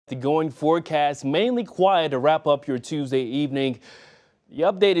The going forecast mainly quiet to wrap up your Tuesday evening. The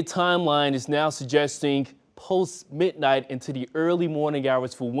updated timeline is now suggesting post midnight into the early morning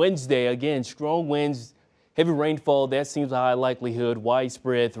hours for Wednesday. Again, strong winds, heavy rainfall. That seems a high likelihood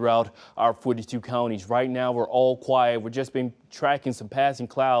widespread throughout our 42 counties. Right now, we're all quiet. We've just been tracking some passing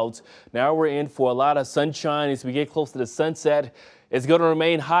clouds. Now we're in for a lot of sunshine as we get close to the sunset. It's going to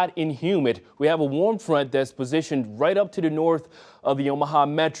remain hot and humid. We have a warm front that's positioned right up to the north of the Omaha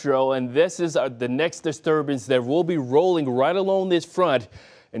Metro, and this is the next disturbance that will be rolling right along this front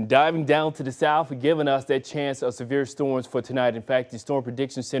and diving down to the south, giving us that chance of severe storms for tonight. In fact, the Storm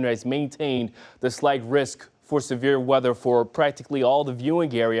Prediction Center has maintained the slight risk for severe weather for practically all the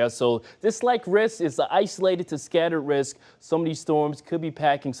viewing areas. So this slight risk is isolated to scattered risk. Some of these storms could be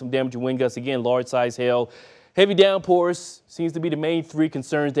packing some damaging wind gusts. Again, large size hail. Heavy downpours seems to be the main three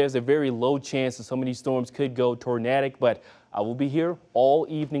concerns. There's a very low chance that some of these storms could go tornadic, but I will be here all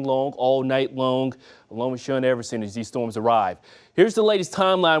evening long, all night long, along with Sean Everson as these storms arrive. Here's the latest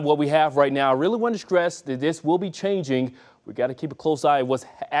timeline, what we have right now. I really want to stress that this will be changing. We got to keep a close eye on what's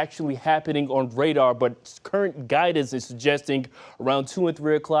actually happening on radar, but current guidance is suggesting around 2 and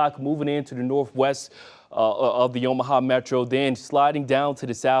 3 o'clock moving into the northwest of the Omaha Metro, then sliding down to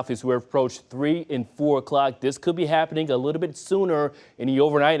the south as we approach 3 and 4 o'clock. This could be happening a little bit sooner in the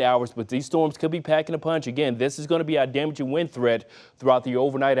overnight hours, but these storms could be packing a punch. Again, this is going to be our damaging wind threat throughout the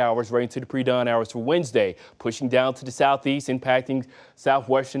overnight hours right into the pre-dawn hours for Wednesday, pushing down to the southeast, impacting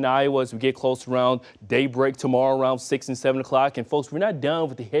southwestern Iowa as we get close around daybreak tomorrow around 6 and 7 o'clock. And folks, we're not done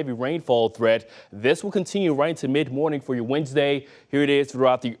with the heavy rainfall threat. This will continue right into mid-morning for your Wednesday. Here it is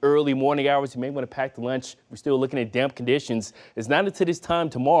throughout the early morning hours. You may want to pack the lunch. We're still looking at damp conditions. It's not until this time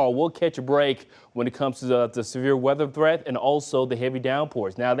tomorrow we'll catch a break when it comes to the severe weather threat and also the heavy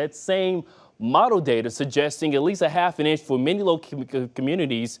downpours. Now, that same model data suggesting at least a half an inch for many local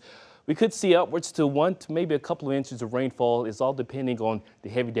communities. We could see upwards to 1 to maybe a couple of inches of rainfall. It's all depending on the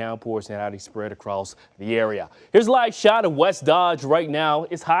heavy downpours and how they spread across the area. Here's a live shot of West Dodge right now.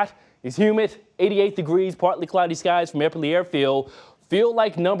 It's hot, it's humid, 88 degrees, partly cloudy skies from Epperly Airfield. Feel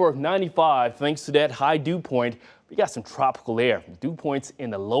like number 95 thanks to that high dew point. We got some tropical air. Dew points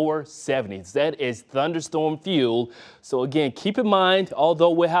in the lower 70s. That is thunderstorm fuel. So again, keep in mind, although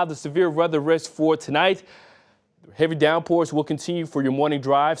we'll have the severe weather risk for tonight, heavy downpours will continue for your morning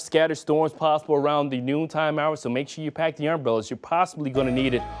drive. Scattered storms possible around the noontime hours, so make sure you pack the umbrellas. You're possibly going to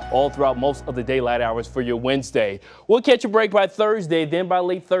need it all throughout most of the daylight hours for your Wednesday. We'll catch a break by Thursday, then by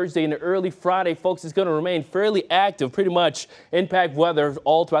late Thursday and early Friday, folks, it's going to remain fairly active, pretty much impact weather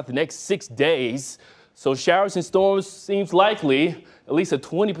all throughout the next 6 days. So showers and storms seems likely, at least a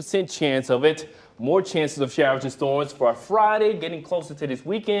 20% chance of it. More chances of showers and storms for our Friday, getting closer to this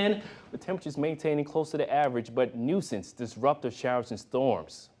weekend, with temperatures maintaining close to the average, but nuisance, disruptive showers and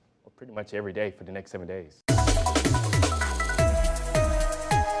storms pretty much every day for the next 7 days.